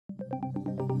Hi,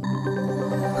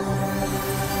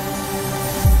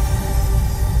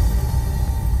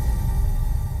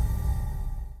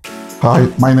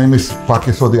 my name is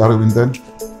Pakiasothi Aravindan.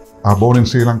 I'm born in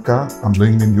Sri Lanka. I'm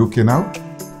living in UK now.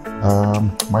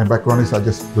 My background is I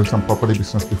just did some property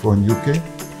business before in UK.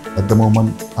 At the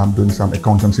moment, I'm doing some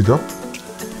accountancy job.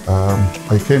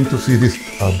 I came to see this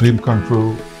dream come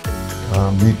true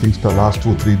meetings the last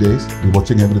 2-3 days. We're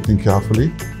watching everything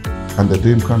carefully. And the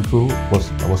dream come true was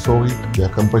our story, their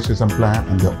compensation plan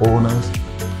and their owners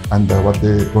and what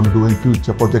they're going to do in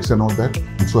future projects and all that.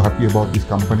 I'm so happy about this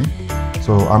company.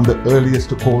 So I'm the earliest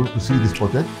to call to see this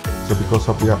project. So because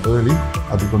of we are early,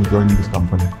 I'll be going to join this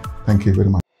company. Thank you very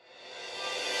much.